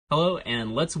Hello,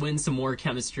 and let's win some more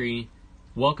chemistry.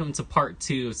 Welcome to part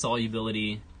 2 of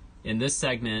solubility. In this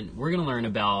segment, we're going to learn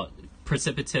about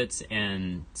precipitates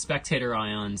and spectator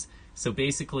ions. So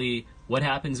basically, what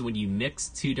happens when you mix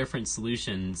two different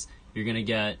solutions, you're going to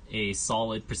get a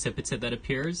solid precipitate that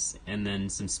appears, and then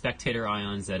some spectator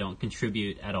ions that don't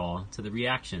contribute at all to the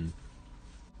reaction.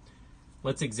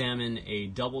 Let's examine a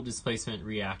double displacement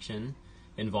reaction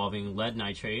involving lead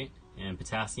nitrate and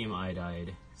potassium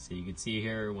iodide. So you can see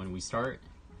here when we start,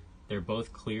 they're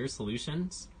both clear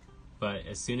solutions, but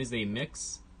as soon as they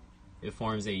mix, it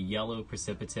forms a yellow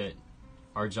precipitate.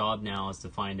 Our job now is to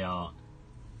find out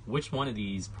which one of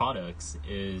these products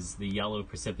is the yellow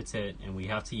precipitate, and we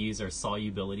have to use our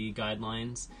solubility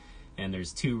guidelines. And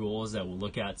there's two rules that we'll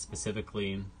look at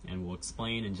specifically, and we'll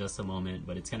explain in just a moment,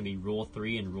 but it's going to be Rule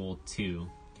 3 and Rule 2.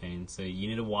 Okay, and so you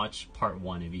need to watch Part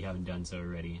 1 if you haven't done so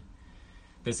already.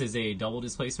 This is a double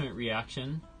displacement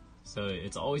reaction, so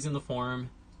it's always in the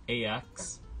form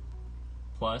AX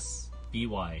plus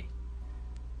BY.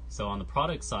 So on the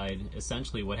product side,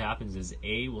 essentially what happens is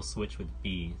A will switch with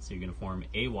B. So you're going to form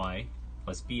AY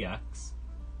plus BX.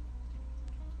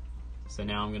 So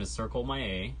now I'm going to circle my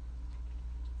A,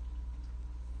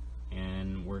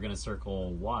 and we're going to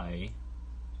circle Y.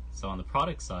 So on the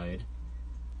product side,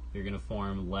 you're going to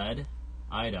form lead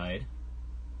iodide.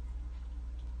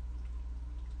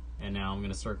 And now I'm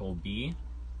going to circle B,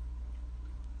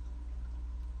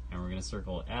 and we're going to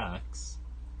circle X,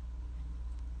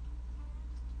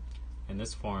 and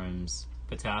this forms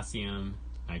potassium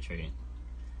nitrate.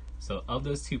 So of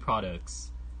those two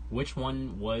products, which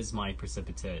one was my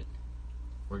precipitate?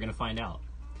 We're going to find out.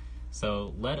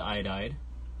 So lead iodide,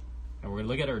 and we're going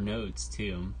to look at our notes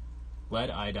too. Lead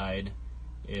iodide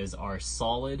is our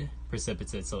solid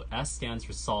precipitate. So S stands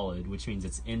for solid, which means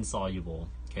it's insoluble.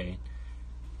 Okay.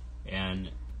 And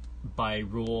by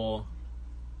Rule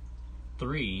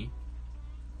 3,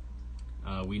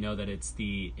 we know that it's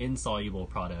the insoluble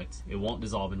product. It won't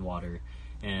dissolve in water.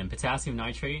 And potassium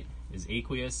nitrate is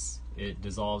aqueous. It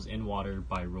dissolves in water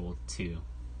by Rule 2.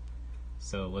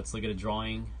 So let's look at a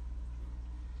drawing.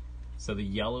 So the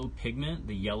yellow pigment,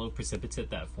 the yellow precipitate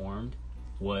that formed,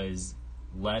 was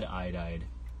lead iodide.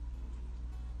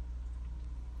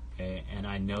 Okay, and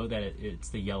I know that it's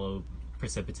the yellow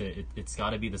precipitate. It's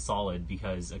got to be the solid,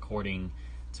 because according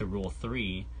to Rule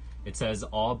 3, it says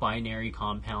all binary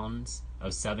compounds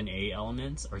of 7A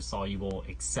elements are soluble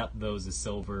except those of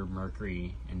silver,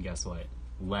 mercury, and guess what?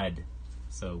 Lead.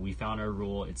 So we found our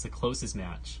rule. It's the closest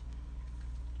match.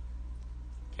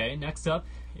 Okay, next up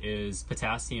is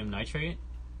potassium nitrate.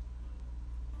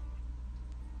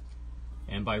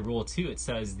 And by Rule 2, it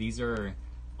says these are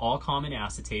all common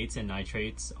acetates and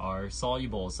nitrates are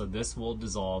soluble, so this will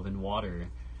dissolve in water.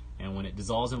 And when it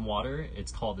dissolves in water,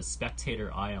 it's called a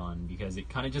spectator ion, because it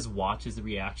kind of just watches the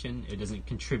reaction. It doesn't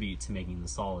contribute to making the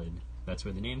solid. That's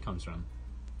where the name comes from.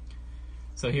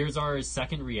 So here's our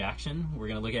second reaction. We're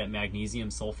going to look at magnesium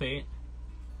sulfate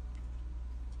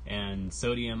and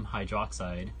sodium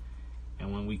hydroxide.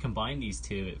 And when we combine these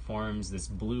two, it forms this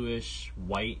bluish,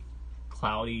 white,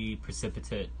 cloudy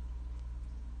precipitate.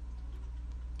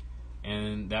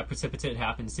 And that precipitate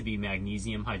happens to be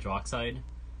magnesium hydroxide.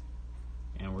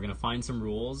 And we're going to find some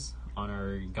rules on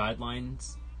our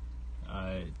guidelines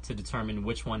to determine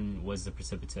which one was the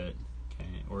precipitate,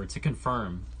 okay? Or to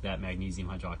confirm that magnesium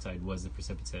hydroxide was the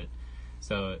precipitate.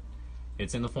 So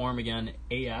it's in the form, again,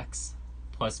 AX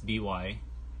plus BY.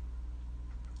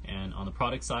 And on the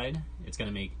product side, it's going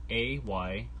to make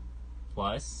AY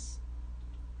plus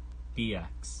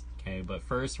BX. Okay, but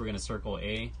first we're going to circle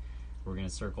A, we're going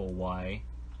to circle Y,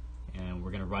 and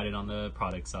we're going to write it on the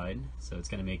product side. So it's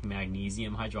going to make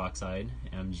magnesium hydroxide,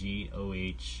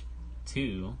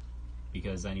 MgOH2,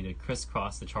 because I need to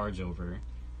crisscross the charge over.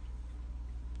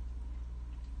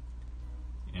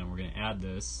 And we're going to add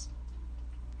this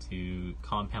to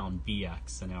compound BX.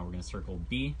 So now we're going to circle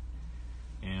B,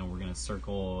 and we're going to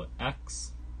circle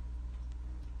X.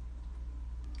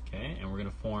 Okay, and we're going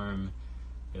to form,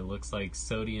 it looks like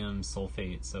sodium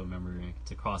sulfate. So remember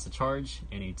to cross the charge,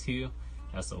 Na2,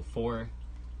 SO4.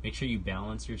 Make sure you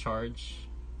balance your charge,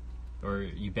 or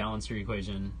you balance your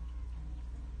equation.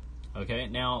 Okay,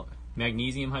 now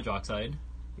magnesium hydroxide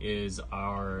is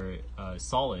our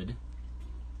solid.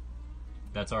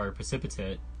 That's our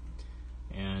precipitate,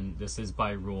 and this is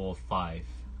by Rule 5.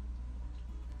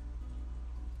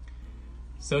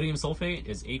 Sodium sulfate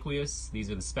is aqueous.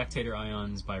 These are the spectator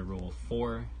ions by Rule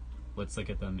 4. Let's look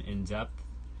at them in depth.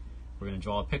 We're going to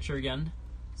draw a picture again.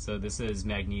 So this is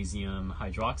magnesium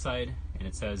hydroxide, and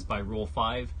it says by Rule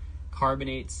 5,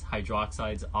 carbonates,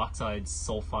 hydroxides, oxides,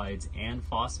 sulfides, and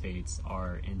phosphates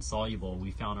are insoluble.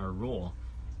 We found our rule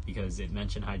because it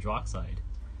mentioned hydroxide.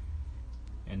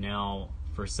 And now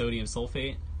for sodium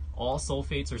sulfate, all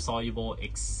sulfates are soluble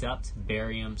except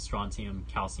barium, strontium,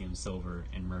 calcium, silver,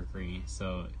 and mercury.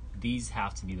 So these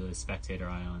have to be the spectator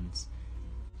ions.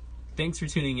 Thanks for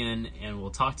tuning in, and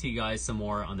we'll talk to you guys some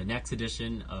more on the next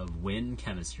edition of Win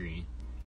Chemistry.